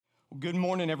Good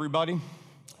morning, everybody.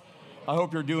 I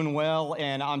hope you're doing well,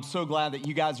 and I'm so glad that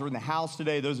you guys are in the house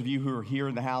today. Those of you who are here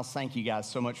in the house, thank you guys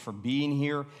so much for being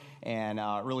here, and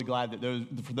really glad that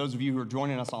for those of you who are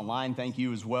joining us online, thank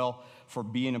you as well for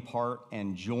being a part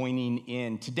and joining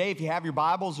in. Today, if you have your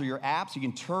Bibles or your apps, you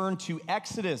can turn to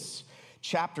Exodus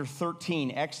chapter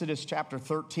 13. Exodus chapter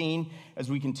 13, as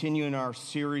we continue in our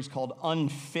series called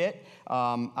Unfit.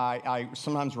 I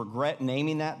sometimes regret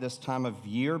naming that this time of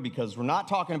year because we're not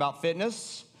talking about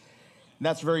fitness.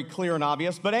 That's very clear and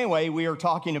obvious. But anyway, we are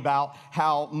talking about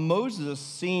how Moses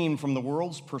seemed, from the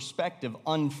world's perspective,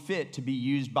 unfit to be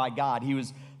used by God. He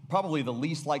was probably the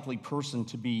least likely person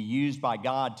to be used by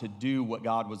God to do what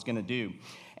God was going to do.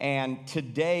 And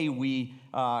today we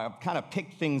kind of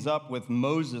picked things up with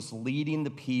Moses leading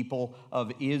the people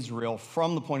of Israel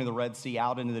from the point of the Red Sea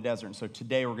out into the desert. And so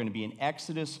today we're going to be in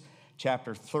Exodus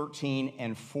chapter 13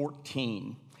 and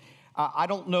 14. I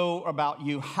don't know about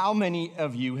you, how many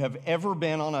of you have ever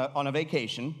been on a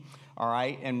vacation, all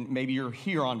right, and maybe you're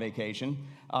here on vacation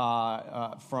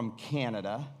from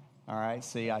Canada, all right?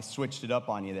 See, I switched it up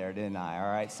on you there, didn't I?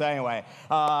 All right, so anyway,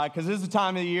 because this is the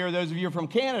time of the year those of you from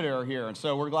Canada are here, and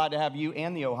so we're glad to have you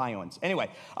and the Ohioans. Anyway,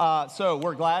 so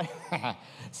we're glad.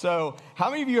 So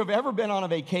how many of you have ever been on a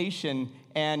vacation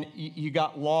and you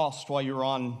got lost while you were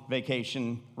on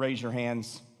vacation? Raise your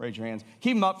hands, raise your hands.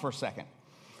 Keep them up for a second.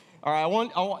 All right, I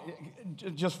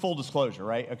want just full disclosure,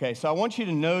 right? Okay, so I want you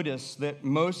to notice that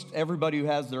everybody who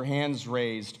has their hands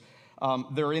raised,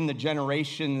 they're in the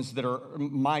generations that are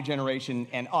my generation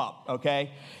and up,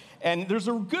 okay? And there's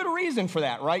a good reason for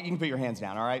that, right? You can put your hands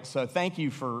down, all right? So thank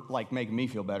you for making me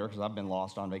feel better because I've been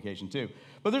lost on vacation too.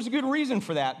 But there's a good reason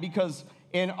for that because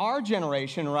in our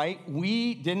generation, right,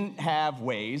 we didn't have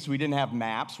Waze, we didn't have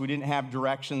maps, we didn't have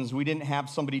directions, we didn't have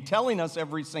somebody telling us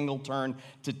every single turn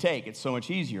to take. It's so much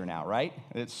easier now, right?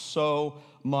 It's so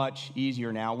much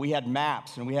easier now. We had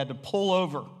maps and we had to pull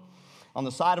over on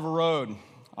the side of a road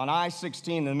on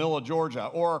I-16 in the middle of Georgia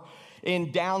or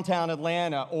in downtown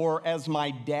Atlanta or as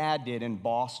my dad did in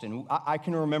Boston. I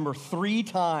can remember 3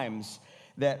 times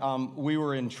that we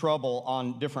were in trouble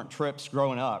on different trips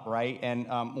growing up, right? And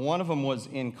one of them was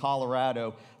in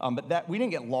Colorado, but we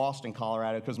didn't get lost in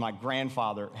Colorado because my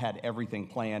grandfather had everything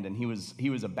planned, and he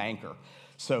was a banker.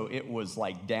 So it was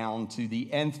down to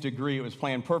the nth degree. It was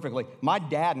planned perfectly. My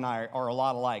dad and I are a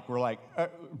lot alike. We're like,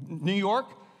 New York,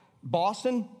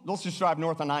 Boston, let's just drive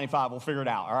north on 95. We'll figure it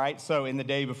out, all right? So in the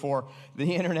day before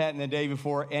the internet and the day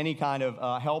before any kind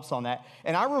of helps on that.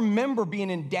 And I remember being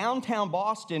in downtown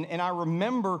Boston, and I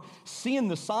remember seeing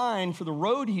the sign for the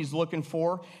road he's looking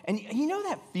for. And you know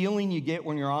that feeling you get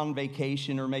when you're on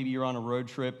vacation or maybe you're on a road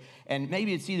trip, and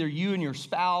maybe it's either you and your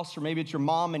spouse or maybe it's your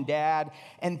mom and dad,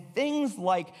 and things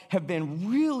have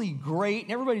been really great,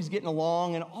 and everybody's getting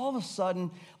along, and all of a sudden,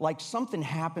 something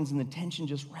happens and the tension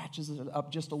just ratchets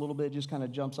up just a little bit, just kind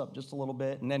of jumps up just a little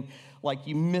bit, and then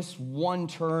you miss one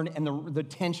turn and the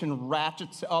tension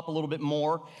ratchets up a little bit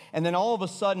more, and then all of a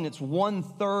sudden it's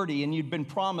 1:30 and you'd been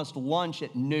promised lunch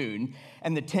at noon,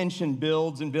 and the tension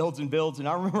builds and builds and builds. And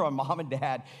I remember my mom and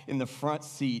dad in the front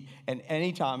seat, and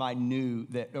anytime I knew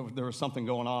that there was something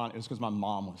going on, it was because my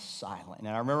mom was silent. And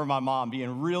I remember my mom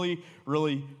being really,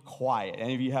 really quiet.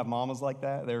 Any of you have mamas like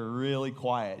that? They're really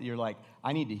quiet. You're like,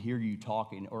 I need to hear you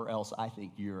talking or else I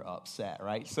think you're upset,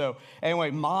 right? So anyway,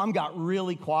 mom got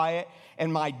really quiet,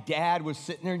 and my dad was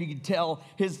sitting there, and you could tell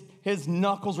his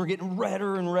knuckles were getting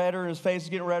redder and redder, and his face was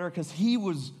getting redder because he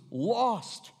was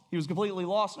lost. He was completely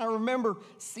lost. And I remember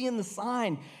seeing the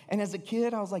sign, and as a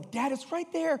kid, I was like, Dad, it's right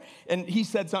there. And he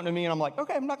said something to me, and I'm like,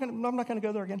 okay, I'm not gonna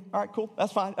go there again. All right, cool,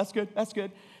 that's fine, that's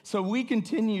good. So we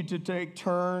continued to take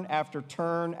turn after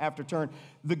turn after turn.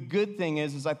 The good thing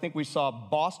is I think we saw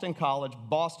Boston College,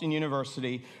 Boston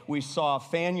University, we saw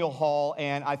Faneuil Hall,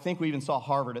 and I think we even saw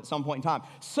Harvard at some point in time.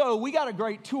 So we got a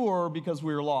great tour because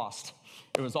we were lost.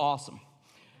 It was awesome.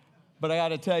 But I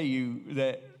gotta tell you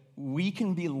that we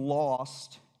can be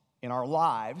lost in our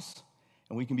lives,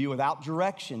 and we can be without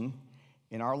direction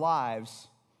in our lives.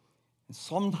 And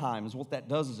sometimes what that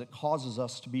does is it causes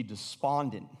us to be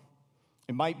despondent.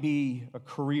 It might be a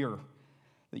career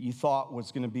that you thought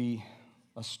was going to be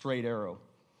a straight arrow,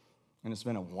 and it's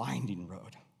been a winding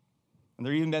road. And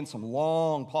there have even been some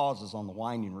long pauses on the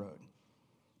winding road.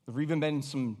 There have even been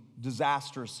some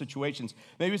disastrous situations.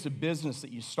 Maybe it's a business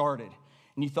that you started,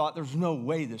 and you thought, there's no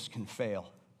way this can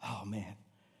fail. Oh, man.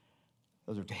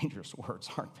 Those are dangerous words,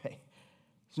 aren't they?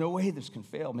 There's no way this can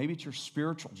fail. Maybe it's your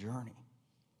spiritual journey.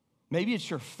 Maybe it's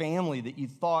your family that you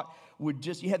thought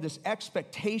you had this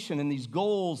expectation and these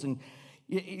goals, and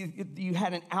you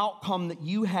had an outcome that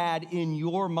you had in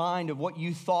your mind of what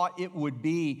you thought it would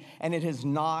be, and it has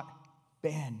not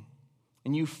been.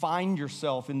 And you find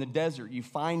yourself in the desert. You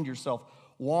find yourself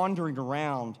wandering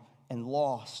around and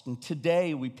lost. And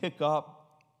today we pick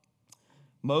up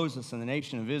Moses and the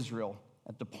nation of Israel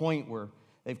at the point where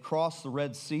they've crossed the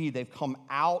Red Sea. They've come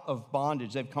out of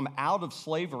bondage. They've come out of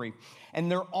slavery.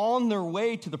 And they're on their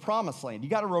way to the promised land. You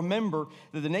got to remember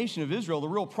that the nation of Israel, the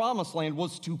real promised land,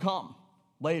 was to come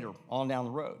later on down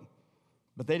the road.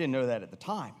 But they didn't know that at the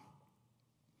time.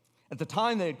 At the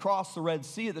time they had crossed the Red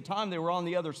Sea, at the time they were on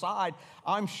the other side,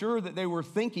 I'm sure that they were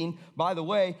thinking, by the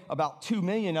way, about 2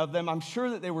 million of them, I'm sure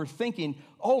that they were thinking,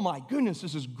 oh my goodness,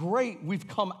 this is great. We've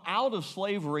come out of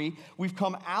slavery. We've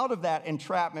come out of that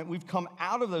entrapment. We've come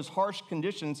out of those harsh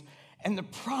conditions, and the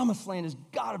promised land has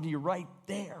got to be right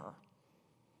there.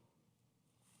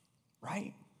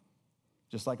 Right?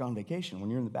 Just like on vacation, when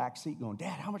you're in the back seat going,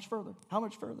 Dad, how much further? How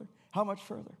much further? How much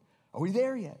further? Are we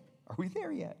there yet? Are we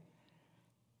there yet?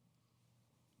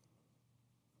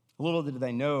 Little did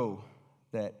they know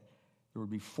that there would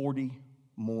be 40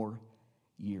 more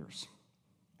years.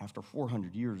 After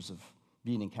 400 years of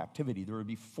being in captivity, there would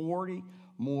be 40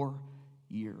 more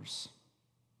years.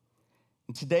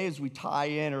 And today, as we tie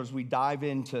in, or as we dive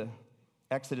into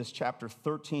Exodus chapter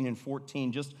 13 and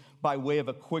 14, just by way of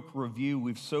a quick review,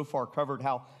 we've so far covered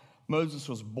how Moses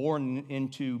was born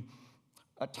into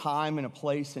a time and a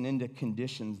place and into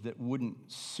conditions that wouldn't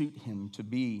suit him to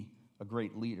be a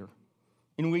great leader.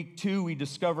 In week 2, we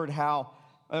discovered how,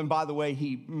 and by the way,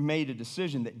 he made a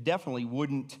decision that definitely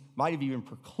might have even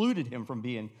precluded him from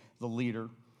being the leader.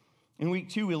 In week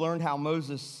 2, we learned how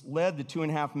Moses led the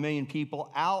 2.5 million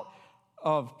people out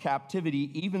of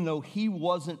captivity, even though he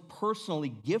wasn't personally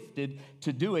gifted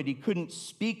to do it. He couldn't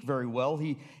speak very well.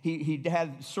 He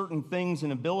had certain things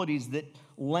and abilities that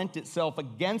lent itself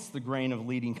against the grain of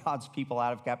leading God's people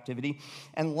out of captivity.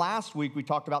 And last week, we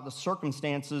talked about the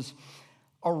circumstances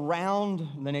around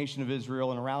the nation of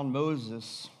Israel and around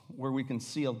Moses, where we can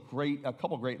see a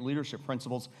couple great leadership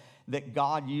principles that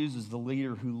God uses the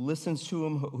leader who listens to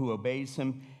him, who obeys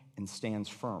him, and stands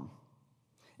firm.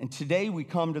 And today we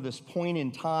come to this point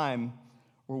in time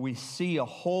where we see a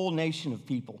whole nation of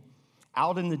people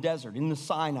out in the desert, in the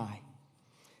Sinai,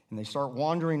 and they start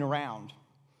wandering around.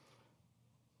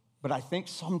 But I think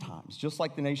sometimes, just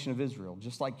like the nation of Israel,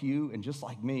 just like you and just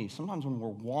like me, sometimes when we're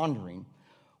wandering,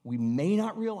 we may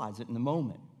not realize it in the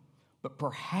moment, but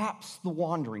perhaps the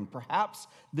wandering, perhaps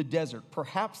the desert,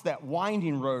 perhaps that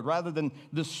winding road, rather than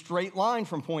the straight line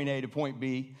from point A to point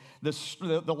B,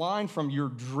 the line from your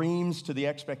dreams to the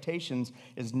expectations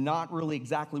is not really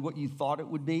exactly what you thought it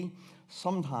would be.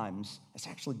 Sometimes it's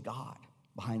actually God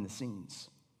behind the scenes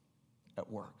at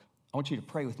work. I want you to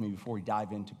pray with me before we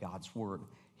dive into God's word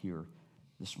here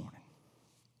this morning.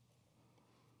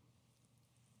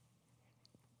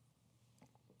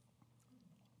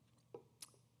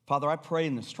 Father, I pray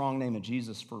in the strong name of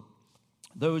Jesus for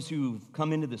those who've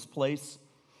come into this place,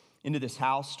 into this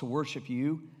house to worship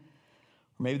you.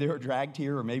 Or maybe they were dragged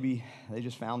here, or maybe they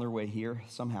just found their way here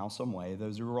somehow, some way.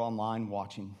 Those who are online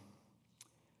watching.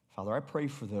 Father, I pray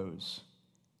for those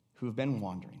who have been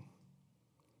wandering,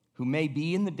 who may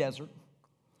be in the desert,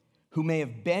 who may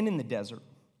have been in the desert.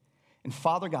 And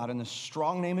Father God, in the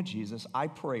strong name of Jesus, I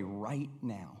pray right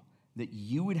now that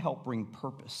you would help bring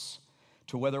purpose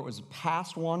to whether it was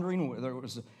past wandering, whether it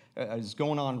was is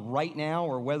going on right now,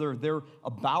 or whether they're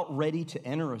about ready to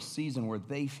enter a season where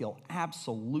they feel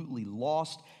absolutely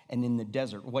lost and in the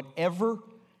desert. Whatever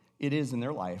it is in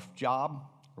their life, job,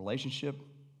 relationship,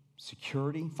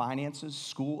 security, finances,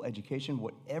 school, education,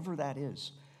 whatever that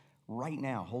is, right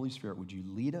now, Holy Spirit, would you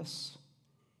lead us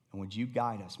and would you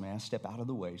guide us? May I step out of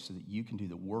the way so that you can do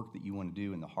the work that you want to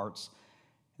do in the hearts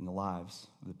in the lives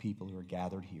of the people who are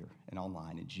gathered here and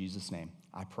online. In Jesus' name,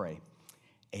 I pray.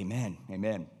 Amen.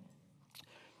 Amen.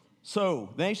 So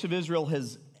the nation of Israel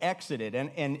has exited, and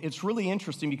it's really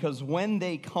interesting because when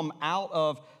they come out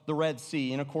of the Red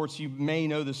Sea, and of course you may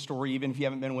know this story even if you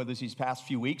haven't been with us these past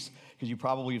few weeks, because you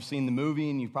probably have seen the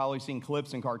movie and you've probably seen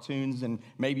clips and cartoons and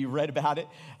maybe read about it,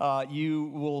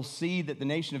 you will see that the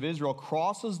nation of Israel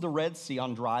crosses the Red Sea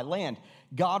on dry land.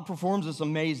 God performs this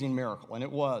amazing miracle, and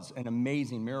it was an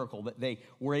amazing miracle that they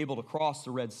were able to cross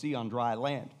the Red Sea on dry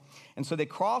land. And so they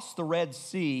cross the Red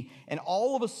Sea, and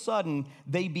all of a sudden,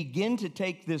 they begin to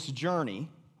take this journey,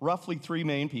 roughly 3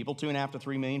 million people, 2.5 to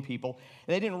 3 million people.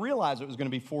 And they didn't realize it was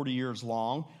going to be 40 years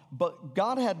long, but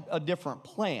God had a different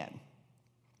plan.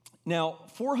 Now,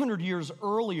 400 years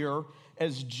earlier,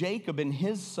 as Jacob and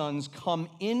his sons come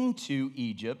into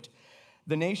Egypt,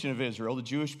 the nation of Israel, the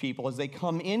Jewish people, as they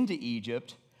come into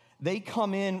Egypt, they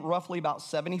come in roughly about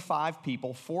 75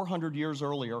 people 400 years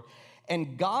earlier,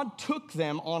 And God took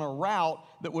them on a route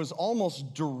that was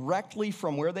almost directly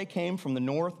from where they came from the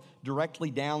north, directly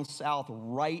down south,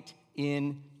 right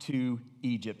into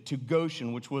Egypt, to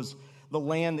Goshen, which was the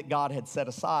land that God had set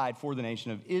aside for the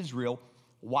nation of Israel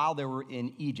while they were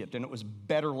in Egypt. And it was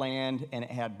better land, and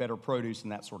it had better produce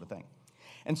and that sort of thing.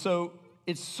 And so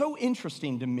it's so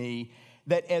interesting to me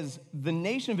that as the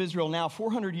nation of Israel now,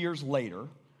 400 years later,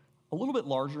 a little bit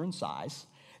larger in size,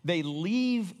 they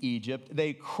leave Egypt,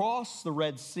 they cross the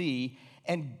Red Sea,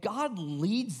 and God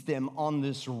leads them on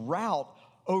this route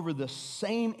over the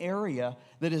same area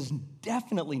that is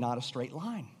definitely not a straight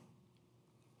line.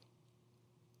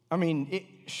 I mean, it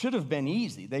should have been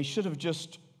easy. They should have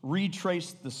just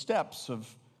retraced the steps of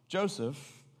Joseph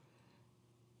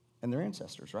and their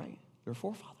ancestors, right? Their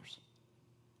forefathers.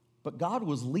 But God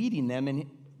was leading them, and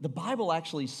the Bible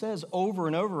actually says over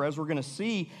and over, as we're going to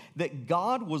see, that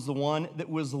God was the one that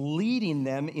was leading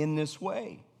them in this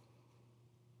way.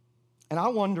 And I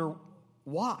wonder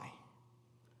why.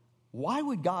 Why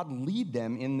would God lead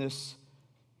them in this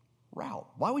route?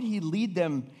 Why would he lead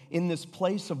them in this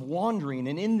place of wandering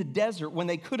and in the desert when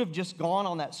they could have just gone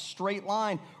on that straight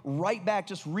line right back,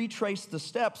 just retrace the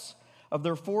steps of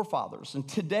their forefathers? And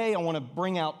today I want to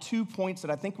bring out 2 points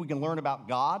that I think we can learn about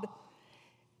God,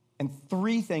 and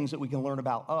 3 things that we can learn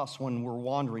about us when we're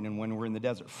wandering and when we're in the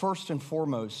desert. First and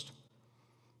foremost,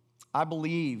 I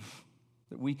believe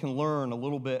that we can learn a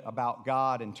little bit about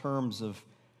God in terms of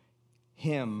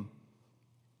him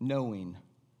knowing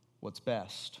what's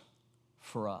best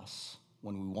for us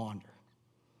when we wander.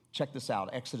 Check this out,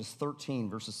 Exodus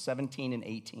 13, verses 17 and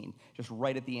 18, just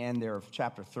right at the end there of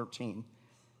chapter 13.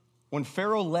 When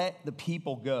Pharaoh let the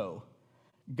people go,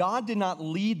 God did not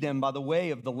lead them by the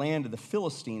way of the land of the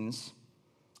Philistines,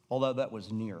 although that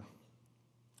was near.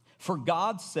 For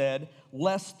God said,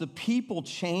 lest the people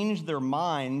change their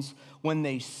minds when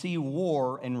they see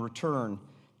war and return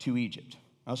to Egypt.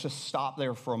 Now, let's just stop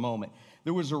there for a moment.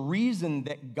 There was a reason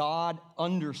that God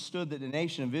understood that the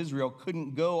nation of Israel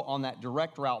couldn't go on that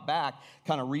direct route back,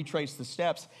 kind of retrace the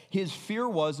steps. His fear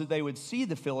was that they would see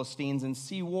the Philistines and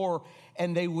see war,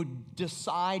 and they would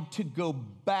decide to go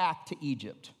back to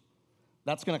Egypt.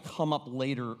 That's going to come up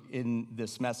later in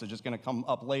this message. It's going to come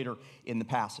up later in the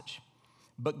passage.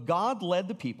 But God led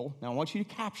the people. Now, I want you to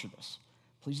capture this.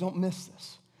 Please don't miss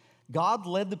this. God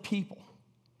led the people.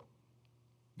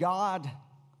 God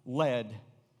led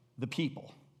the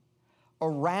people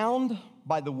around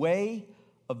by the way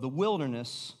of the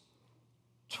wilderness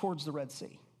towards the Red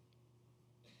Sea.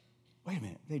 Wait a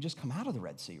minute, they just come out of the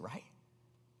Red Sea, right?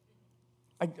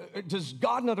 Does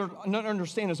God not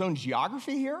understand his own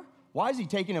geography here? Why is he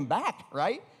taking them back,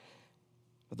 right?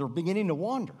 But they're beginning to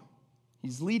wander.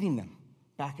 He's leading them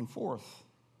back and forth.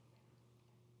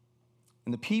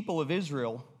 And the people of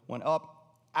Israel went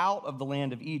up out of the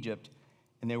land of Egypt,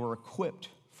 and they were equipped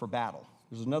for battle.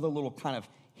 There's another little kind of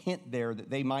hint there that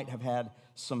they might have had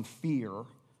some fear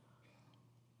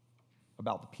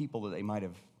about the people that they might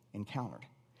have encountered.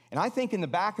 And I think in the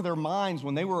back of their minds,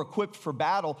 when they were equipped for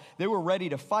battle, they were ready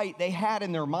to fight, they had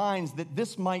in their minds that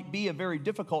this might be a very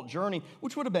difficult journey,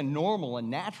 which would have been normal and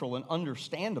natural and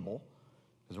understandable,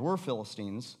 because there were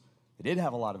Philistines. They did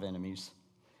have a lot of enemies.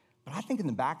 But I think in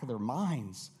the back of their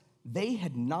minds, they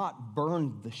had not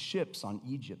burned the ships on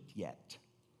Egypt yet.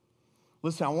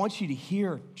 Listen, I want you to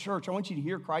hear, church, I want you to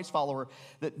hear, Christ follower,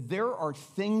 that there are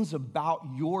things about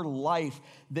your life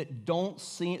that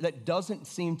doesn't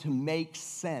seem to make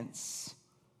sense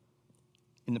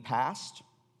in the past,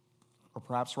 or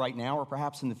perhaps right now, or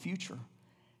perhaps in the future.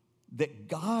 That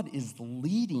God is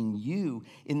leading you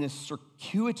in this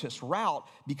circuitous route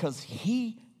because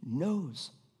he knows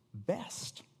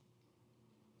best.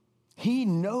 He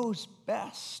knows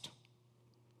best.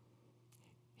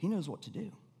 He knows what to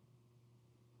do.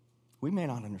 We may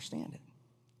not understand it.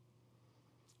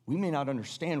 We may not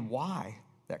understand why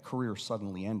that career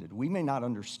suddenly ended. We may not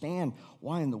understand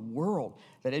why in the world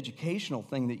that educational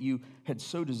thing that you had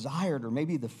so desired, or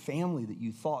maybe the family that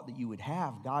you thought that you would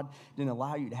have, God didn't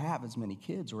allow you to have as many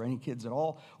kids or any kids at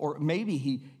all. Or maybe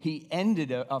he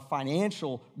ended a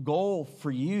financial goal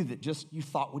for you that just you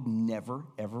thought would never,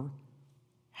 ever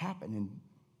happen. And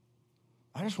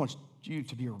I just want you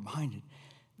to be reminded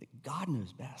that God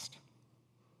knows best.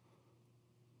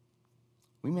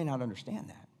 We may not understand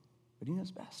that, but he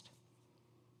knows best.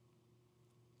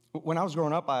 When I was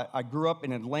growing up, I grew up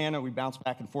in Atlanta. We bounced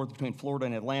back and forth between Florida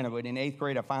and Atlanta, but in 8th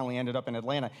grade, I finally ended up in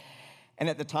Atlanta. And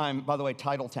at the time, by the way,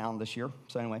 Titletown this year,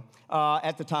 so anyway,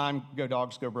 at the time, go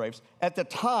Dogs, go Braves. At the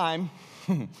time,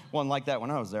 wasn't like that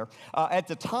when I was there. At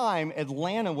the time,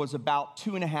 Atlanta was about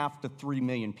 2.5 to 3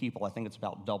 million people. I think it's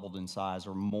about doubled in size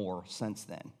or more since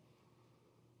then.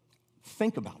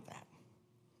 Think about that.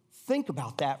 Think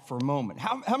about that for a moment.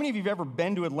 How many of you have ever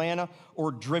been to Atlanta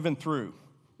or driven through?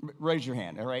 Raise your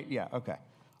hand, all right? Yeah, okay.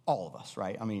 All of us,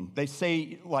 right? I mean, they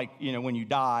say, like, when you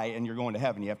die and you're going to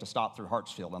heaven, you have to stop through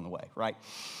Hartsfield on the way, right?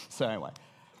 So anyway,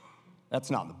 that's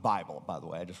not in the Bible, by the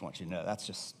way. I just want you to know. That's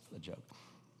just a joke.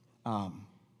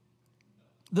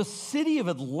 The city of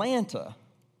Atlanta,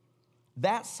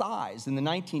 that size in the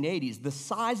 1980s, the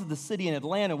size of the city in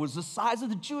Atlanta was the size of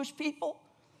the Jewish people.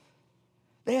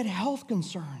 They had health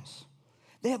concerns.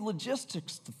 They had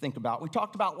logistics to think about. We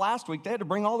talked about last week, they had to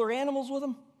bring all their animals with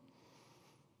them.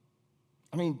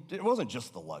 I mean, it wasn't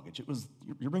just the luggage. It was,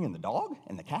 you're bringing the dog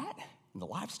and the cat and the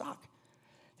livestock.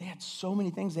 They had so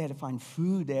many things. They had to find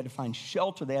food. They had to find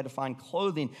shelter. They had to find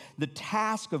clothing. The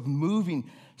task of moving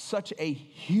such a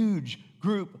huge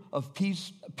group of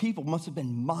people must have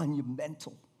been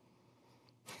monumental.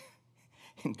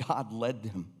 And God led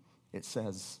them, it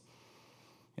says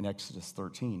in Exodus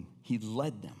 13. He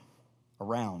led them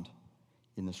around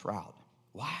in this route.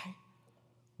 Why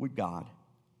would God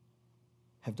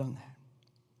have done that?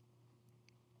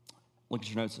 Look at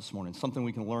your notes this morning. Something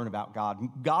we can learn about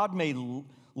God. God may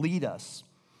lead us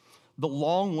the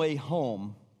long way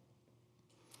home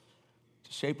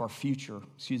to shape our future,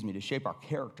 to shape our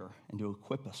character and to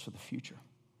equip us for the future.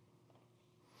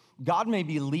 God may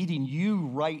be leading you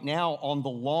right now on the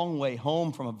long way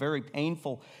home from a very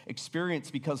painful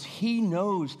experience because he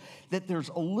knows that there's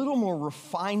a little more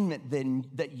refinement than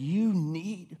that you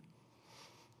need.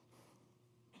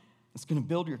 It's going to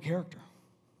build your character.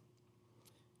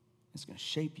 It's going to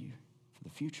shape you for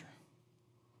the future.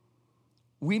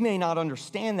 We may not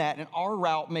understand that, and our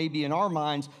route may be, in our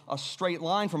minds, a straight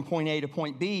line from point A to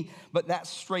point B, but that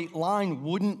straight line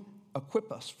wouldn't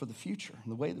equip us for the future in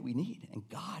the way that we need. And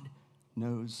God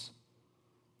knows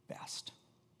best.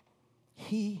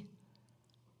 He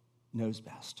knows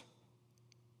best.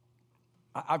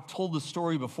 I've told the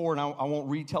story before, and I won't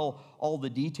retell all the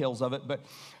details of it,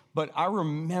 but I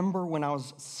remember when I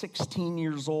was 16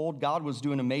 years old, God was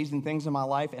doing amazing things in my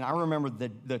life, and I remember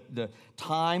the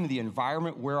time, the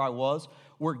environment where I was,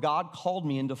 where God called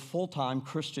me into full-time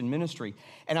Christian ministry.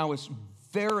 And I was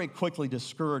very quickly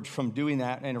discouraged from doing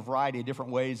that in a variety of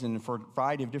different ways and for a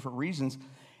variety of different reasons.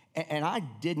 And I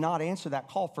did not answer that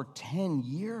call. For 10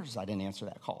 years, I didn't answer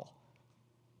that call.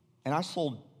 And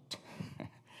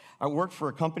I worked for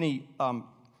a company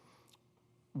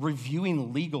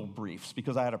reviewing legal briefs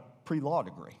because I had a pre-law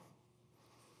degree.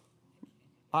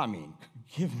 I mean,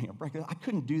 give me a break. I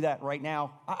couldn't do that right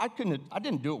now. I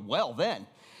didn't do it well then.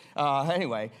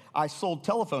 Anyway, I sold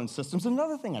telephone systems.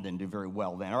 Another thing I didn't do very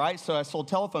well then, all right? So I sold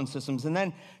telephone systems, and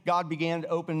then God began to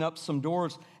open up some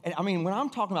doors. And I mean, when I'm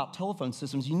talking about telephone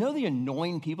systems, you know the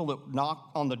annoying people that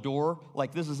knock on the door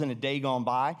like this isn't a day gone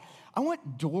by? I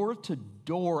went door to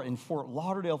door in Fort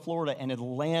Lauderdale, Florida, and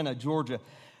Atlanta, Georgia,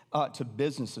 to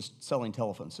businesses selling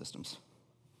telephone systems.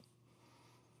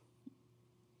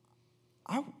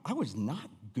 I was not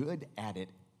good at it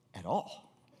at all.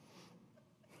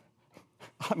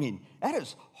 I mean, that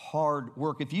is hard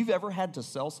work. If you've ever had to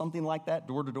sell something like that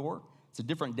door to door, it's a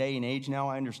different day and age now,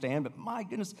 I understand, but my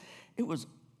goodness, it was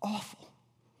awful,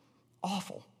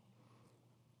 awful.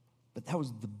 But that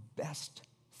was the best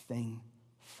thing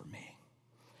for me.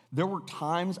 There were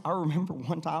times, I remember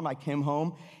one time I came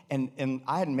home and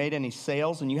I hadn't made any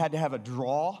sales, and you had to have a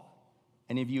draw.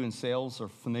 Any of you in sales are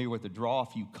familiar with the draw?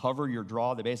 If you cover your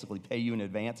draw, they basically pay you in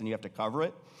advance and you have to cover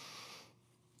it.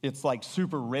 It's like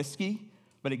super risky,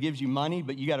 but it gives you money,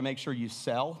 but you got to make sure you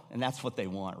sell, and that's what they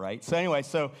want, right? So anyway,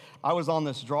 so I was on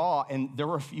this draw, and there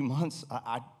were a few months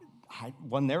I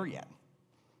wasn't there yet.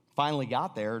 Finally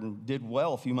got there and did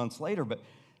well a few months later, but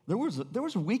there was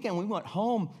a weekend we went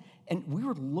home, and we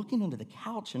were looking under the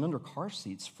couch and under car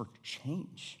seats for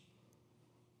change.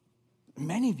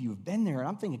 Many of you have been there, and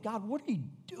I'm thinking, God, what are you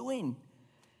doing?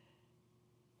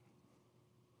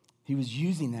 He was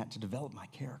using that to develop my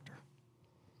character.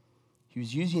 He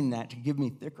was using that to give me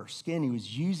thicker skin. He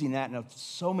was using that in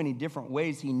so many different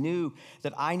ways. He knew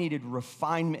that I needed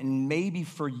refinement, and maybe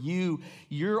for you,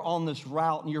 you're on this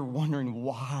route, and you're wondering,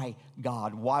 why,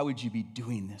 God? Why would you be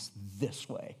doing this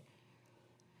way?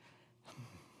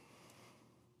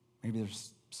 Maybe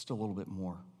there's still a little bit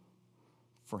more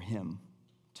for him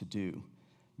to do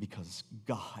because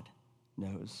God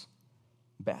knows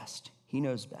best. He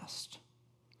knows best.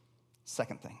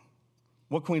 Second thing,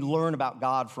 what can we learn about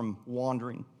God from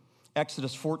wandering?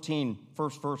 Exodus 14,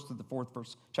 first verse to the fourth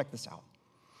verse. Check this out.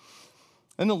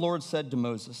 Then the Lord said to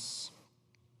Moses,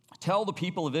 "Tell the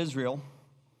people of Israel,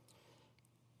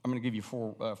 I'm going to give you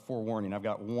forewarning. I've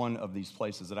got one of these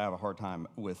places that I have a hard time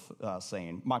with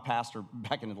saying. My pastor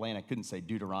back in Atlanta couldn't say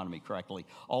Deuteronomy correctly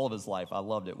all of his life. I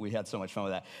loved it. We had so much fun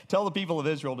with that. Tell the people of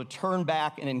Israel to turn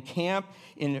back and encamp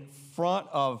in front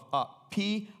of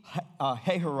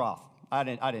Pi-hahiroth. I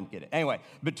didn't get it. Anyway,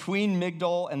 between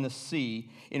Migdol and the sea,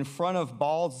 in front of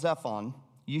Baal-zephon,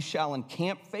 you shall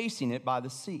encamp facing it by the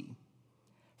sea.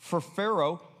 For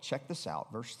Pharaoh, check this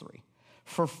out, verse 3.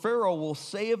 For Pharaoh will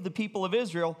say of the people of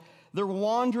Israel, they're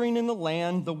wandering in the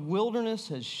land, the wilderness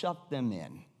has shut them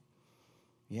in.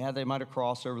 Yeah, they might have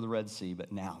crossed over the Red Sea,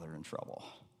 but now they're in trouble.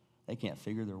 They can't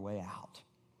figure their way out.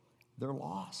 They're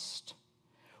lost.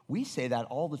 We say that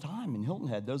all the time in Hilton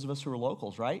Head, those of us who are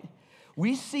locals, right?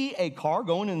 We see a car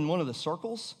going in one of the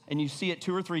circles, and you see it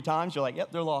 2 or 3 times, you're like,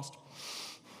 yep, they're lost.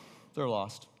 They're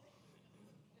lost.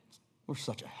 We're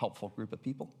such a helpful group of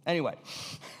people. Anyway,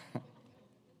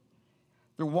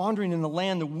 they're wandering in the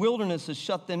land. The wilderness has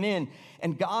shut them in.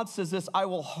 And God says this, I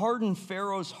will harden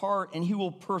Pharaoh's heart, and he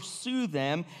will pursue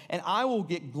them, and I will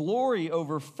get glory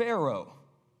over Pharaoh.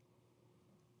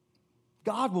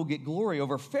 God will get glory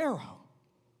over Pharaoh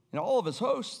and all of his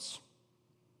hosts,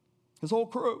 his whole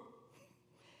crew.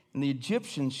 And the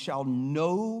Egyptians shall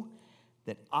know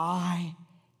that I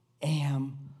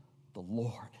am the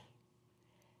Lord.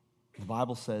 The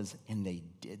Bible says, and they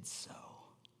did so.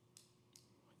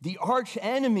 The arch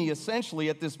enemy, essentially,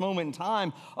 at this moment in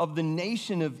time of the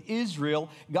nation of Israel,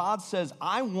 God says,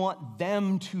 I want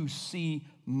them to see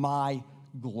my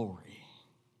glory.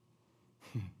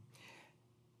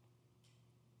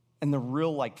 And the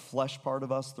real, flesh part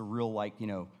of us, the real,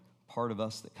 part of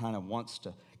us that kind of wants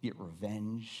to get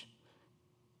revenge,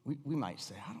 we might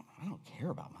say, I don't care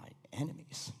about my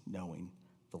enemies knowing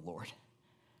the Lord.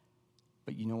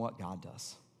 But you know what? God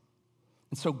does.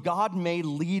 And so God may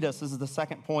lead us. This is the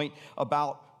second point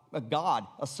about a God,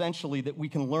 essentially, that we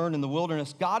can learn in the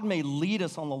wilderness. God may lead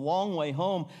us on the long way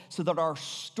home so that our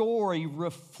story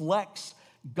reflects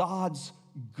God's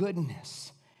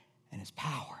goodness and his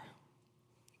power.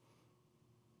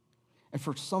 And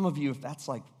for some of you, if that's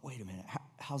wait a minute,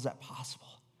 how's that possible?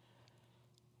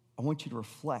 I want you to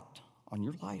reflect on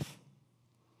your life.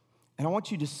 And I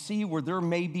want you to see where there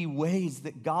may be ways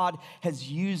that God has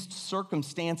used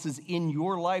circumstances in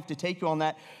your life to take you on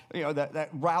that, that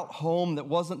route home that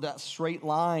wasn't that straight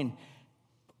line.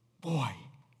 Boy,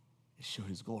 it showed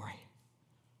his glory.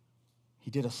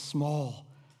 He did a small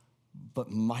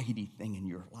but mighty thing in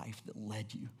your life that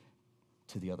led you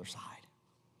to the other side.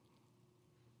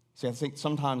 See, I think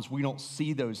sometimes we don't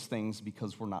see those things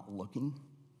because we're not looking,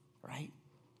 right?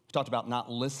 We talked about not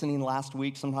listening last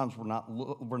week. Sometimes we're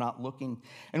not looking.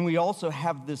 And we also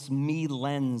have this me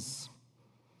lens.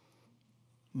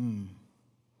 We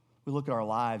look at our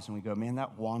lives and we go, man,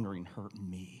 that wandering hurt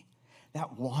me.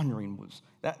 That wandering was,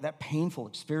 that painful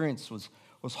experience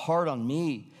was hard on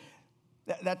me.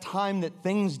 That time that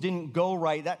things didn't go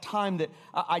right, that time that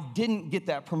I didn't get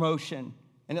that promotion,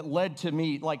 and it led to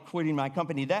me quitting my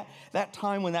company. That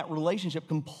time when that relationship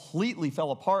completely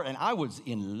fell apart and I was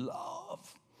in love.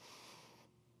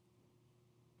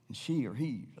 And she or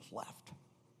he just left.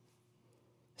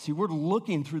 See, we're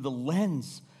looking through the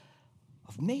lens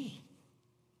of me.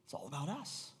 It's all about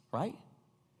us, right?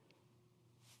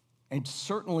 And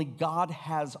certainly God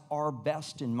has our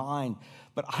best in mind.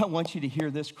 But I want you to hear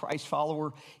this, Christ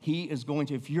follower. He is going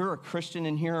to, if you're a Christian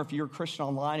in here, if you're a Christian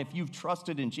online, if you've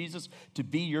trusted in Jesus to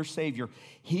be your Savior,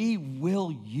 he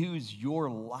will use your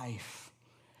life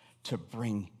to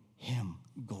bring him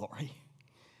glory.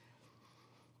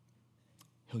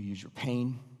 He'll use your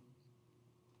pain.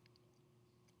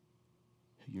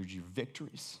 He'll use your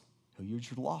victories. He'll use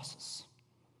your losses.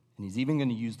 And he's even going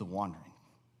to use the wandering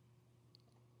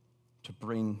to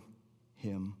bring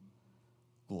him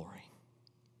glory.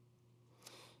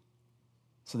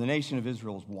 So the nation of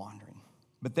Israel is wandering.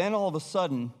 But then all of a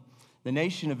sudden, the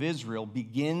nation of Israel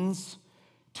begins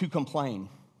to complain.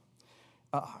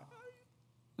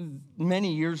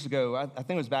 Many years ago, I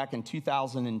think it was back in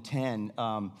 2010,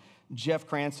 Jeff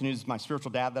Cranston, who's my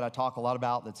spiritual dad that I talk a lot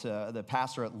about, that's the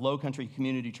pastor at Low Country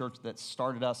Community Church that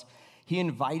started us, he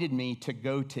invited me to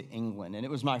go to England. And it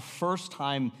was my first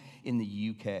time in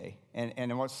the UK.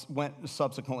 And it went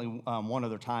subsequently one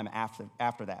other time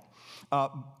after that.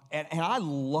 And I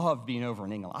loved being over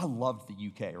in England. I loved the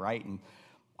UK, right? And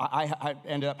I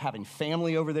ended up having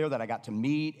family over there that I got to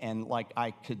meet, and I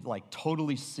could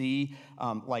totally see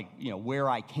where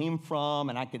I came from,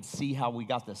 and I could see how we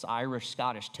got this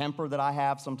Irish-Scottish temper that I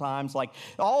have sometimes,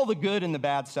 all the good and the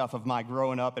bad stuff of my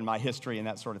growing up and my history and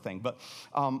that sort of thing. But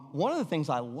one of the things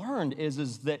I learned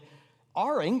is that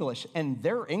our English and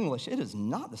their English, it is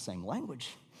not the same language.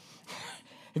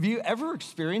 Have you ever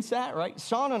experienced that, right?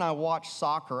 Sean and I watch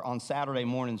soccer on Saturday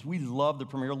mornings. We love the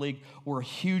Premier League. We're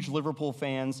huge Liverpool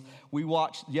fans. We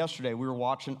watched yesterday. We were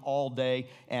watching all day.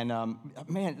 And,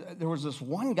 man, there was this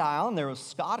one guy on there who was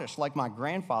Scottish, like my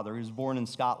grandfather. He was born in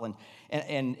Scotland.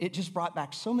 And it just brought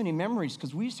back so many memories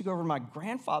because we used to go over to my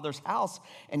grandfather's house,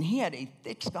 and he had a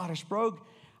thick Scottish brogue.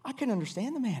 I couldn't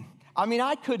understand the man. I mean,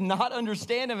 I could not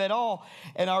understand him at all.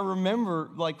 And I remember,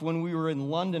 like, when we were in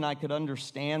London, I could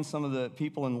understand some of the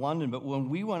people in London. But when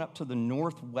we went up to the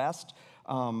northwest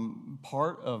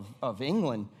part of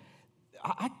England,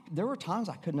 there were times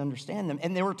I couldn't understand them.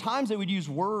 And there were times they would use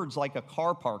words like a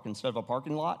car park instead of a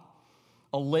parking lot,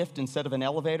 a lift instead of an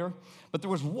elevator. But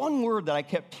there was one word that I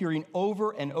kept hearing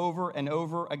over and over and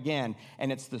over again,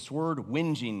 and it's this word,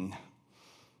 whinging.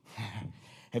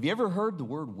 Have you ever heard the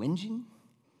word whinging?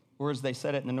 Or as they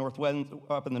said it in the northwest,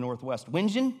 up in the northwest,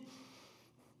 whinging.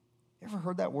 You ever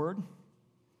heard that word?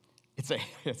 It's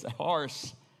a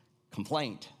harsh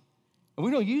complaint. And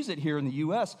we don't use it here in the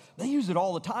U.S. They use it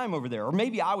all the time over there. Or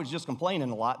maybe I was just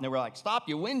complaining a lot, and they were like, stop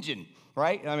you whinging,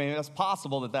 right? I mean, it's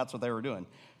possible that that's what they were doing.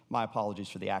 My apologies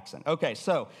for the accent. Okay,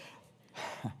 so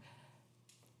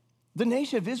the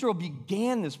nation of Israel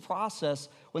began this process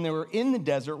when they were in the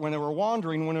desert, when they were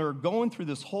wandering, when they were going through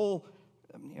this whole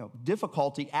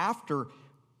difficulty after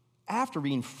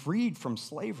being freed from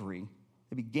slavery.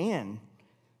 They began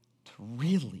to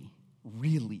really,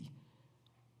 really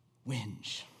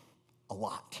whinge a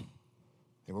lot.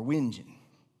 They were whinging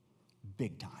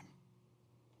big time.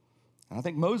 And I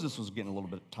think Moses was getting a little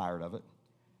bit tired of it.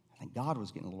 I think God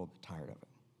was getting a little bit tired of it.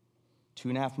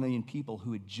 2.5 million people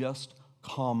who had just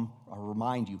come, I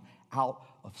remind you, out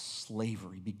of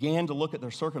slavery began to look at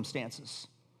their circumstances.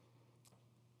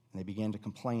 And they began to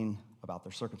complain about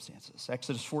their circumstances.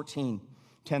 Exodus 14,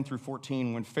 10 through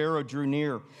 14, when Pharaoh drew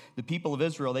near, the people of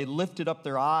Israel, they lifted up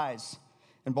their eyes,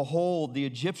 and behold, the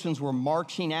Egyptians were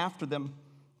marching after them,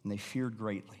 and they feared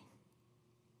greatly.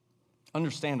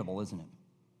 Understandable, isn't it?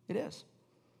 It is.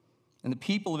 And the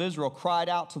people of Israel cried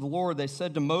out to the Lord. They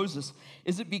said to Moses,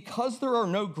 is it because there are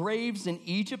no graves in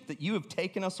Egypt that you have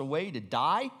taken us away to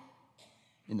die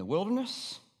in the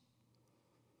wilderness?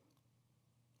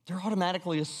 They're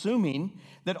automatically assuming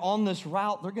that on this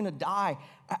route they're going to die.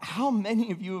 How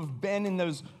many of you have been in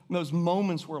those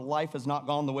moments where life has not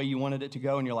gone the way you wanted it to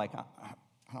go, and you're like, I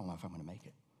don't know if I'm going to make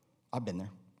it. I've been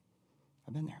there.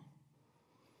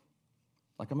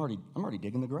 Like I'm already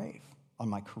digging the grave on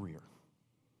my career.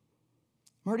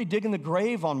 I'm already digging the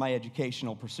grave on my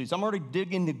educational pursuits. I'm already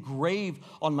digging the grave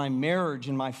on my marriage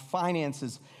and my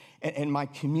finances and my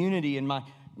community and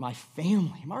my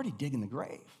family. I'm already digging the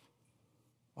grave.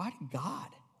 Why did God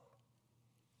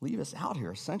leave us out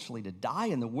here essentially to die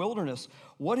in the wilderness?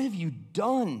 What have you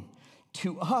done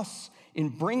to us in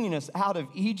bringing us out of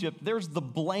Egypt? There's the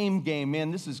blame game,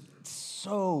 man. This is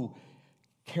so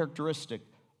characteristic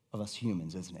of us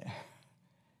humans, isn't it?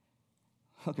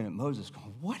 Looking at Moses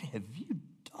going, what have you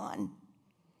done?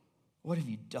 What have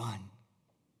you done?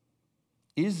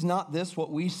 Is not this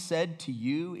what we said to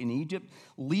you in Egypt?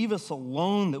 Leave us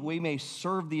alone that we may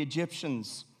serve the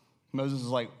Egyptians. Moses is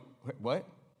like, what?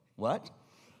 What?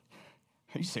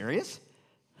 Are you serious?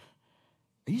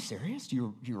 Are you serious? Do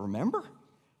you remember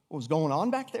what was going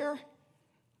on back there?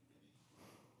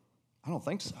 I don't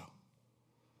think so.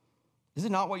 Is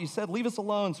it not what you said? Leave us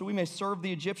alone so we may serve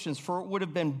the Egyptians, for it would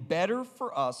have been better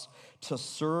for us to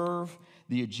serve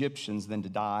the Egyptians than to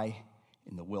die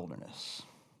in the wilderness.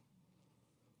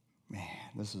 Man,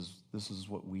 this is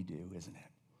what we do, isn't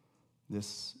it?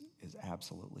 This is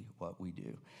absolutely what we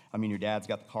do. I mean, your dad's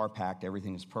got the car packed,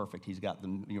 everything is perfect.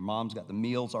 Your mom's got the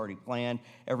meals already planned,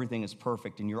 everything is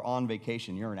perfect, and you're on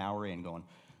vacation, you're an hour in going,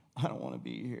 I don't want to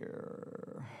be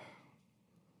here.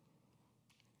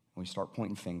 And we start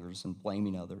pointing fingers and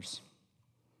blaming others.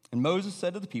 And Moses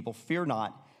said to the people, fear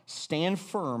not, stand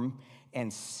firm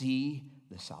and see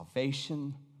the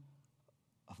salvation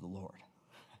of the Lord.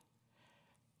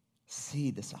 See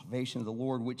the salvation of the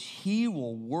Lord, which he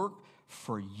will work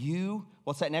for you.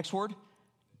 What's that next word?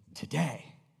 Today.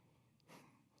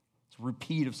 It's a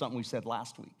repeat of something we said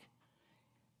last week.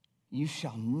 You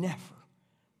shall never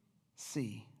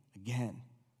see again.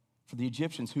 For the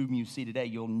Egyptians whom you see today,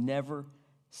 you'll never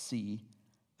see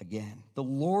again. The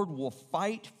Lord will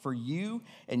fight for you,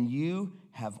 and you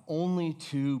have only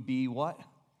to be what?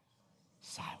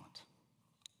 Silent.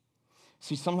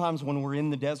 See, sometimes when we're in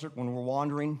the desert, when we're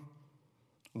wandering,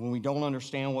 when we don't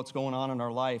understand what's going on in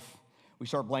our life, we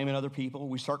start blaming other people.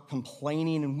 We start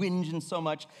complaining and whinging so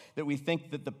much that we think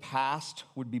that the past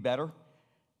would be better,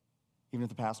 even if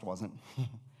the past wasn't.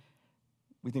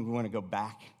 We think we want to go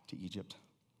back to Egypt.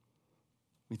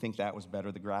 We think that was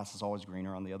better. The grass is always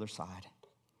greener on the other side.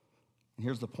 And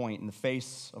here's the point. In the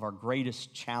face of our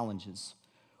greatest challenges,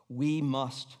 we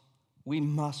must,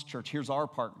 church, here's our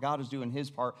part. God is doing his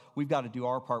part. We've got to do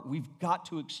our part. We've got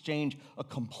to exchange a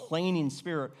complaining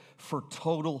spirit for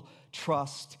total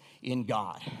trust in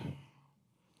God.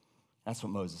 That's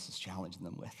what Moses is challenging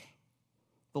them with.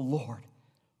 The Lord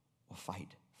will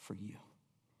fight for you.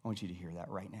 I want you to hear that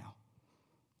right now.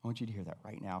 I want you to hear that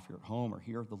right now. If you're at home or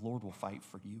here, the Lord will fight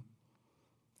for you.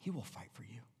 He will fight for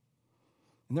you.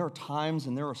 And there are times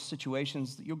and there are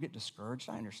situations that you'll get discouraged.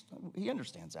 I understand. He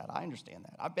understands that. I understand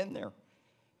that. I've been there.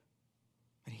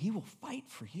 But he will fight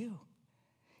for you.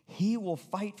 He will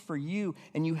fight for you,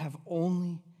 and you have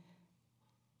only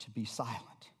to be silent.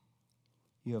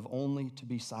 You have only to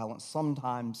be silent.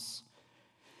 Sometimes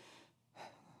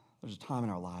there's a time in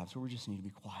our lives where we just need to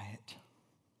be quiet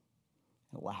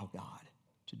and allow God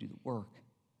to do the work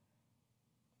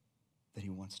that he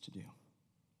wants to do.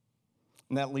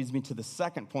 And that leads me to the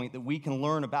second point that we can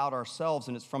learn about ourselves,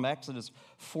 and it's from Exodus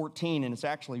 14, and it's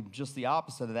actually just the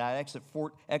opposite of that.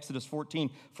 Exodus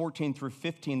 14 through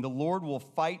 15. The Lord will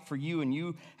fight for you, and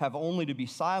you have only to be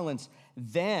silent.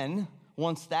 Then,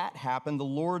 once that happened, the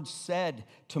Lord said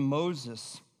to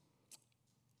Moses,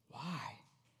 "Why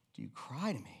do you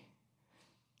cry to me?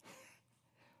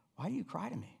 Why do you cry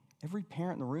to me?" Every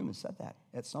parent in the room has said that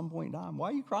at some point in time. Why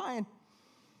are you crying?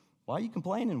 Why are you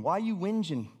complaining? Why are you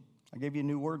whinging? I gave you a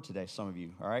new word today, some of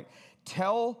you, all right?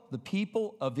 Tell the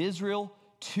people of Israel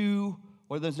to,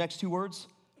 what are those next two words?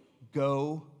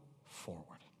 Go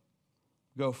forward.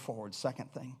 Go forward.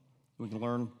 Second thing we can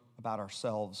learn about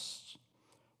ourselves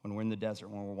when we're in the desert,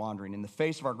 when we're wandering. In the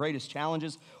face of our greatest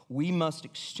challenges, we must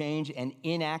exchange an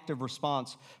inactive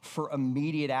response for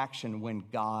immediate action when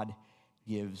God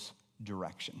gives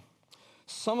direction.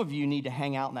 Some of you need to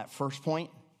hang out in that first point.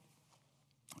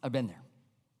 I've been there.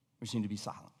 We just need to be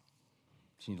silent.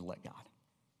 We just need to let God.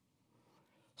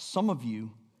 Some of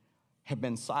you have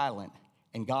been silent,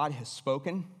 and God has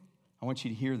spoken. I want you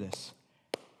to hear this.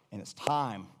 And it's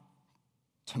time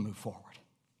to move forward.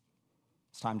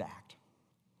 It's time to act.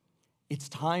 It's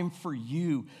time for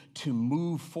you to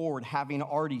move forward, having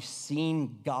already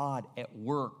seen God at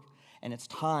work. And it's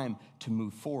time to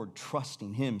move forward,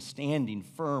 trusting him, standing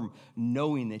firm,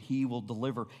 knowing that he will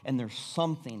deliver. And there's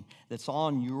something that's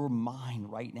on your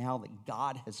mind right now that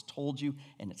God has told you,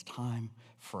 and it's time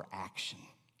for action.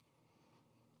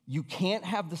 You can't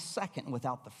have the second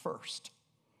without the first.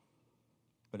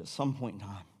 But at some point in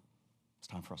time, it's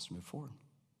time for us to move forward.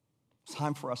 It's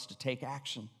time for us to take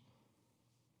action.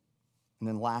 And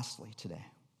then lastly today,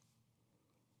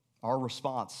 our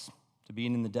response to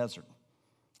being in the desert.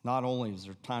 Not only is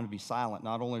there time to be silent,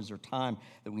 not only is there time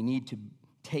that we need to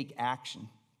take action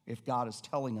if God is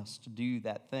telling us to do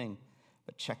that thing,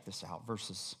 but check this out,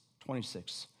 verses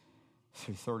 26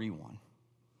 through 31.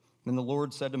 Then the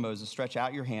Lord said to Moses, "Stretch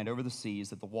out your hand over the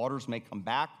seas, that the waters may come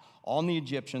back on the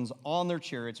Egyptians, on their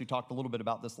chariots." We talked a little bit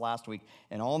about this last week,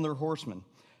 and on their horsemen.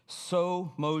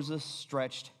 So Moses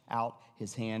stretched out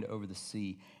his hand over the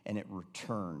sea, and it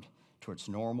returned to its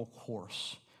normal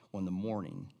course when the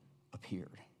morning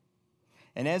appeared.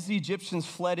 And as the Egyptians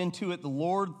fled into it, the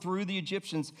Lord threw the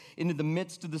Egyptians into the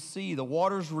midst of the sea. The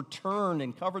waters returned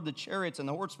and covered the chariots and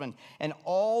the horsemen, and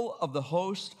all of the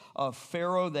host of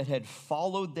Pharaoh that had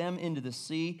followed them into the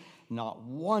sea, not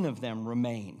one of them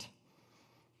remained.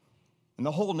 And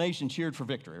the whole nation cheered for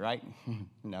victory, right?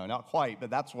 No, not quite, but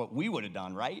that's what we would have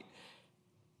done, right?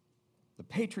 The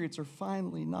Patriots are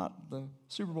finally not the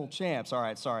Super Bowl champs. All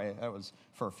right, sorry, that was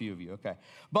for a few of you, okay.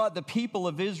 But the people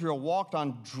of Israel walked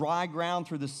on dry ground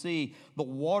through the sea, but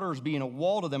waters being a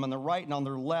wall to them on their right and on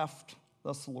their left.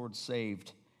 Thus the Lord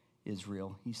saved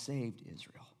Israel. He saved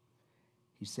Israel.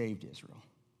 He saved Israel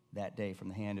that day from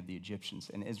the hand of the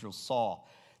Egyptians. And Israel saw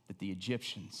that the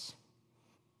Egyptians,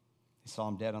 they saw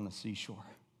them dead on the seashore.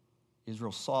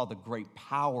 Israel saw the great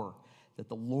power that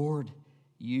the Lord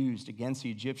used against the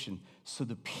Egyptian, so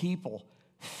the people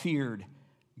feared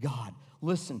God.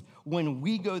 Listen, when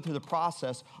we go through the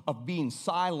process of being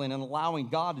silent and allowing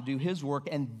God to do his work,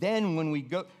 and then when we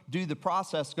go to the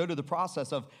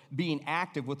process of being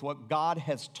active with what God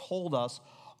has told us,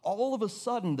 all of a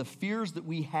sudden, the fears that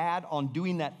we had on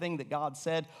doing that thing that God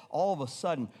said, all of a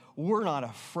sudden, we're not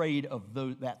afraid of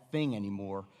that thing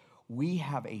anymore. We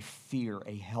have a fear,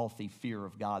 a healthy fear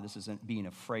of God. This isn't being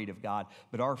afraid of God,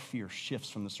 but our fear shifts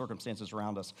from the circumstances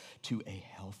around us to a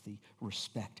healthy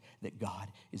respect that God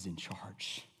is in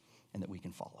charge and that we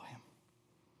can follow him.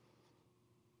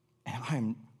 And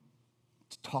I'm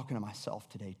talking to myself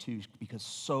today too, because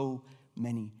so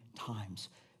many times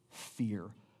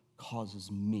fear causes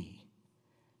me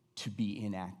to be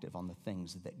inactive on the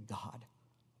things that God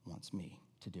wants me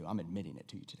to do. I'm admitting it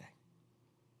to you today.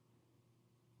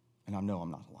 And I know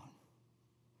I'm not alone.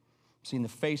 See, in the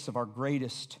face of our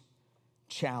greatest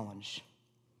challenge,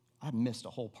 I missed a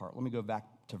whole part. Let me go back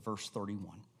to verse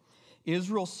 31.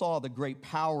 Israel saw the great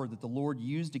power that the Lord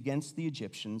used against the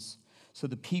Egyptians, so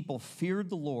the people feared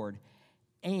the Lord,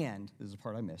 and, this is the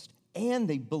part I missed, and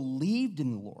they believed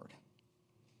in the Lord.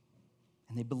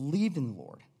 And they believed in the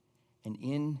Lord and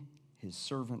in his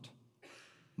servant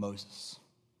Moses.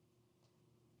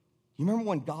 You remember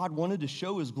when God wanted to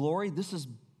show his glory? This is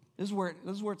where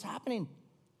it's happening.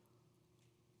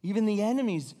 Even the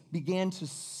enemies began to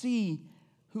see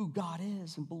who God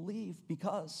is and believe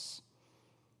because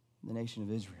the nation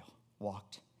of Israel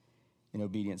walked in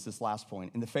obedience. This last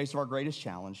point, in the face of our greatest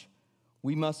challenge,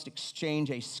 we must exchange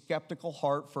a skeptical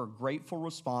heart for a grateful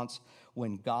response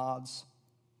when God's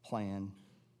plan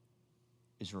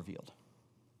is revealed.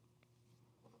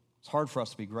 It's hard for us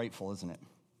to be grateful, isn't it?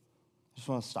 I just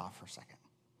want to stop for a second.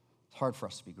 It's hard for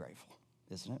us to be grateful,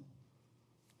 isn't it?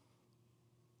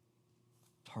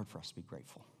 It's hard for us to be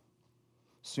grateful.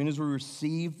 As soon as we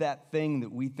receive that thing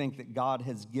that we think that God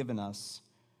has given us,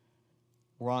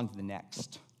 we're on to the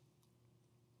next,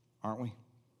 aren't we?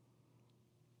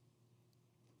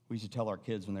 We used to tell our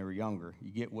kids when they were younger,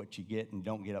 you get what you get and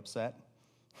don't get upset.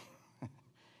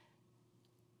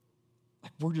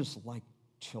 Like we're just like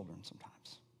children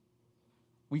sometimes.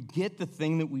 We get the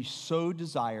thing that we so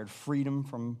desired, freedom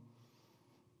from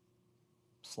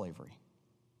slavery.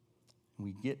 And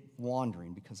we get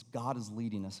wandering because God is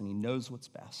leading us and he knows what's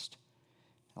best.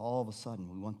 And all of a sudden,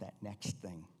 we want that next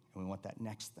thing, and we want that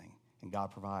next thing, and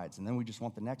God provides. And then we just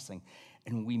want the next thing,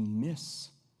 and we miss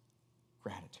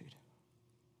gratitude.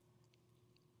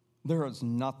 There is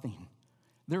nothing.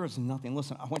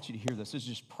 Listen, I want you to hear this. This is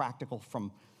just practical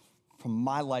from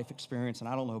my life experience, and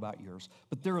I don't know about yours,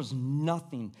 but there is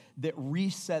nothing that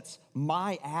resets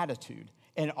my attitude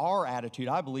and our attitude,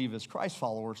 I believe, as Christ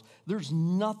followers. There's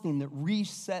nothing that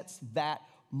resets that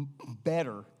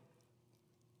better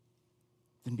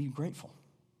than being grateful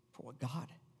for what God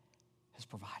has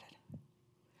provided.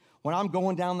 When I'm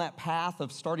going down that path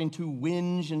of starting to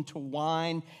whinge and to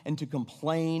whine and to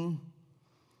complain,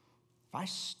 if I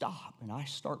stop and I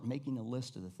start making a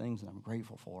list of the things that I'm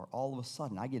grateful for, all of a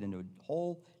sudden I get into a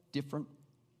whole different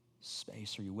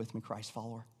space. Are you with me, Christ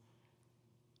follower?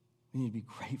 We need to be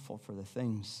grateful for the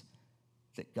things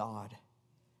that God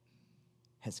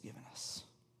has given us.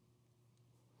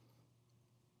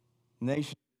 The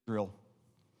nation of Israel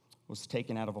was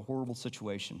taken out of a horrible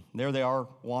situation. There they are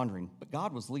wandering, but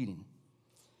God was leading.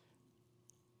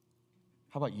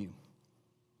 How about you?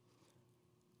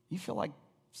 You feel like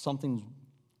something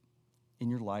in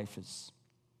your life is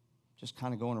just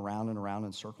kind of going around and around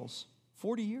in circles?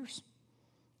 40 years,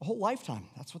 a whole lifetime.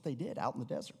 That's what they did out in the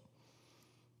desert.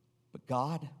 But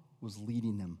God was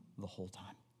leading them the whole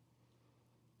time.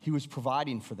 He was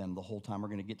providing for them the whole time. We're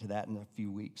going to get to that in a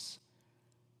few weeks.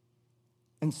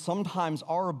 And sometimes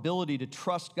our ability to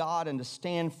trust God and to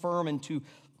stand firm and to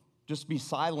just be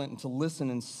silent and to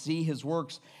listen and see his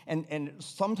works, and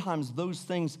sometimes those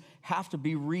things have to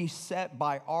be reset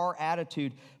by our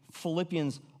attitude.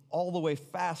 Philippians, all the way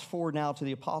fast forward now to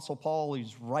the Apostle Paul.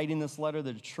 He's writing this letter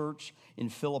to the church in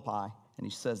Philippi, and he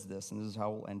says this, and this is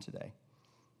how we'll end today.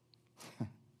 He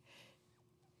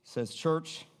says,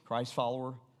 church, Christ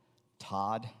follower,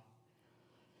 Todd,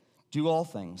 do all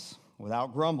things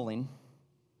without grumbling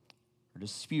or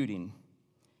disputing,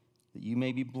 that you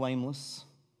may be blameless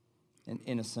and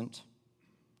innocent,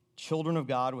 children of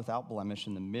God without blemish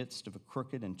in the midst of a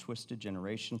crooked and twisted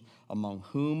generation, among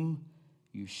whom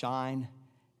you shine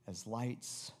as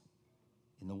lights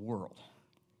in the world.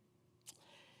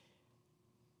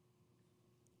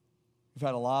 We've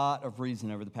had a lot of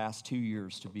reason over the past 2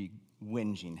 years to be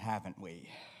whinging, haven't we?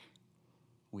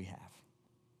 We have.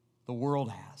 The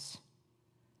world has.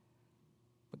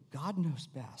 But God knows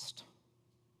best.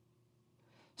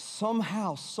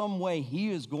 Somehow, some way, he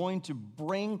is going to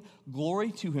bring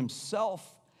glory to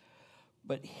himself.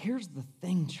 But here's the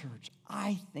thing, church.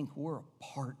 I think we're a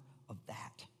part of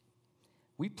that.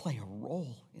 We play a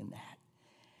role in that.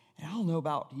 And I don't know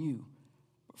about you,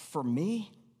 but for me,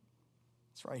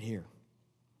 it's right here.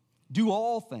 Do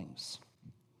all things.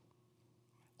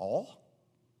 All?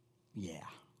 Yeah,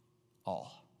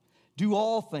 all. Do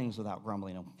all things without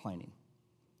grumbling and complaining.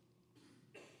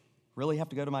 Really have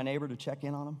to go to my neighbor to check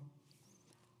in on him?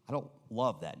 I don't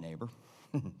love that neighbor.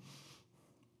 They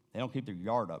don't keep their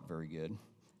yard up very good.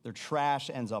 Their trash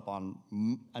ends up on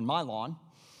my lawn.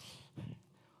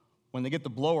 When they get the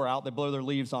blower out, they blow their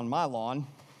leaves on my lawn.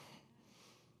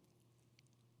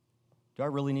 Do I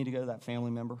really need to go to that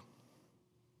family member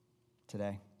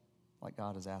today, like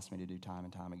God has asked me to do time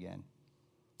and time again,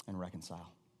 and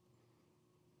reconcile?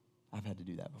 I've had to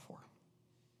do that before.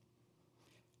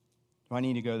 Do I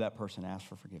need to go to that person and ask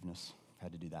for forgiveness? I've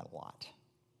had to do that a lot.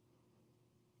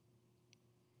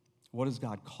 What is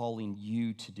God calling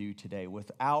you to do today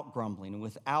without grumbling and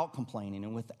without complaining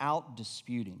and without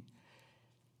disputing?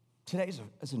 Today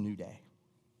is a new day.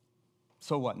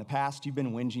 So what? In the past, you've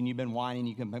been whinging, you've been whining,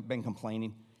 you've been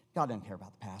complaining. God doesn't care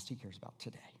about the past. He cares about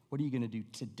today. What are you going to do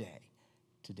today?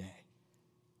 Today.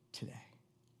 Today.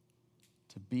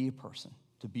 To be a person,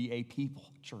 to be a people,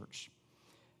 church,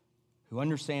 who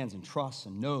understands and trusts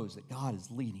and knows that God is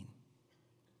leading.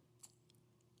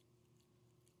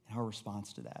 And our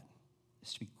response to that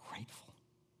is to be grateful.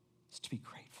 Is to be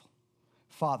grateful.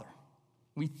 Father,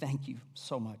 we thank you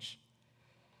so much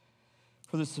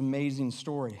for this amazing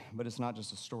story, but it's not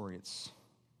just a story, it's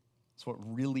what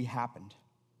really happened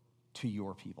to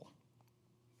your people.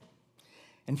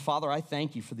 And Father, I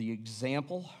thank you for the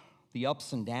example, the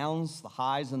ups and downs, the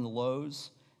highs and the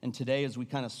lows. And today, as we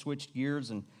kind of switched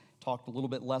gears and talked a little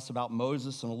bit less about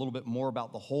Moses and a little bit more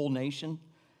about the whole nation,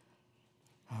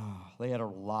 they had a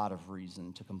lot of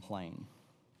reason to complain.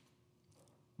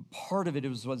 Part of it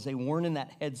was they weren't in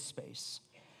that headspace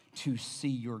to see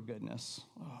your goodness.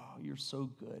 Oh, you're so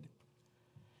good.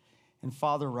 And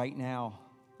Father, right now,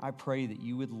 I pray that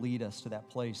you would lead us to that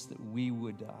place that we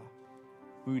would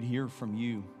hear from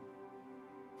you.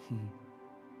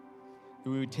 That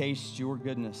we would taste your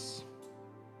goodness.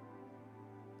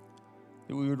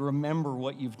 That we would remember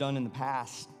what you've done in the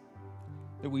past.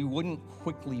 That we wouldn't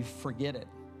quickly forget it.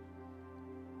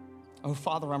 Oh,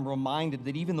 Father, I'm reminded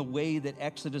that even the way that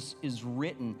Exodus is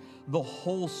written, the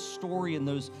whole story in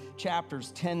those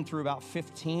chapters 10 through about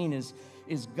 15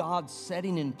 is God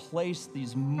setting in place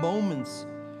these moments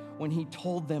when he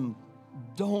told them,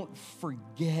 don't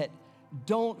forget.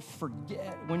 Don't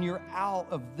forget. When you're out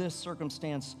of this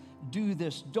circumstance, do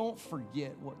this. Don't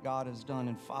forget what God has done.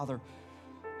 And Father,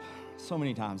 so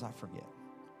many times I forget.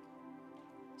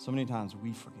 So many times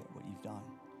we forget what you've done.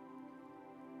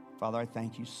 Father, I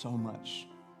thank you so much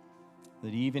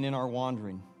that even in our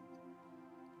wandering,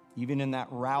 even in that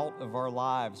route of our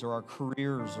lives or our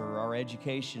careers or our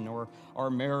education or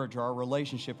our marriage or our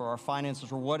relationship or our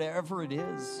finances or whatever it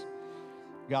is,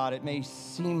 God, it may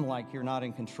seem like you're not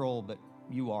in control, but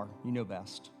you are. You know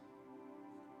best.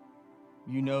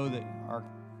 You know that our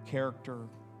character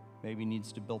maybe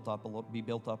needs to be built up a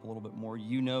little bit more.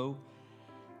 You know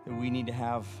that we need to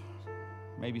have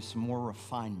maybe some more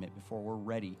refinement before we're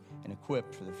ready and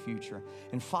equipped for the future.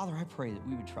 And Father, I pray that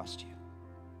we would trust you.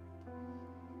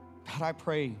 God, I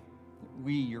pray that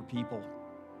we, your people,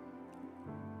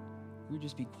 we would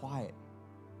just be quiet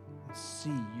and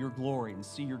see your glory and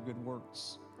see your good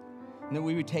works. And that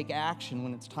we would take action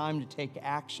when it's time to take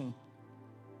action.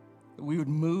 That we would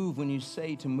move when you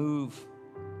say to move.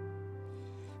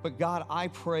 But God, I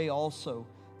pray also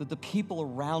that the people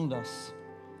around us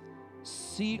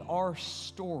see our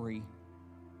story,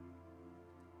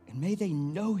 and may they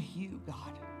know you,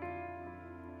 God.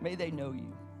 May they know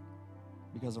you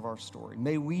because of our story.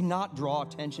 May we not draw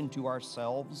attention to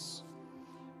ourselves,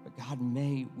 but God,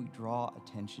 may we draw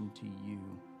attention to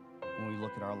you when we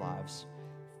look at our lives.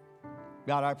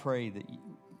 God, I pray that,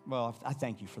 I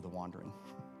thank you for the wandering.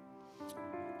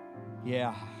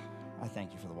 Yeah, I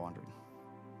thank you for the wandering.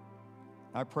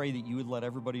 I pray that you would let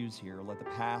everybody who's here, let the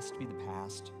past be the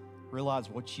past. Realize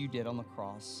what you did on the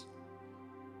cross.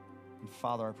 And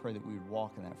Father, I pray that we would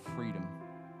walk in that freedom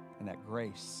and that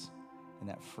grace and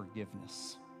that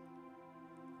forgiveness.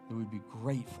 That we would be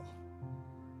grateful.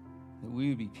 That we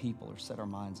would be people who set our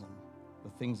minds on the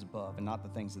things above and not the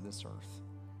things of this earth.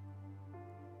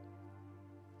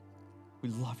 We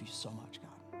love you so much,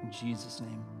 God. In Jesus'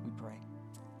 name we pray.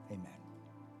 Amen.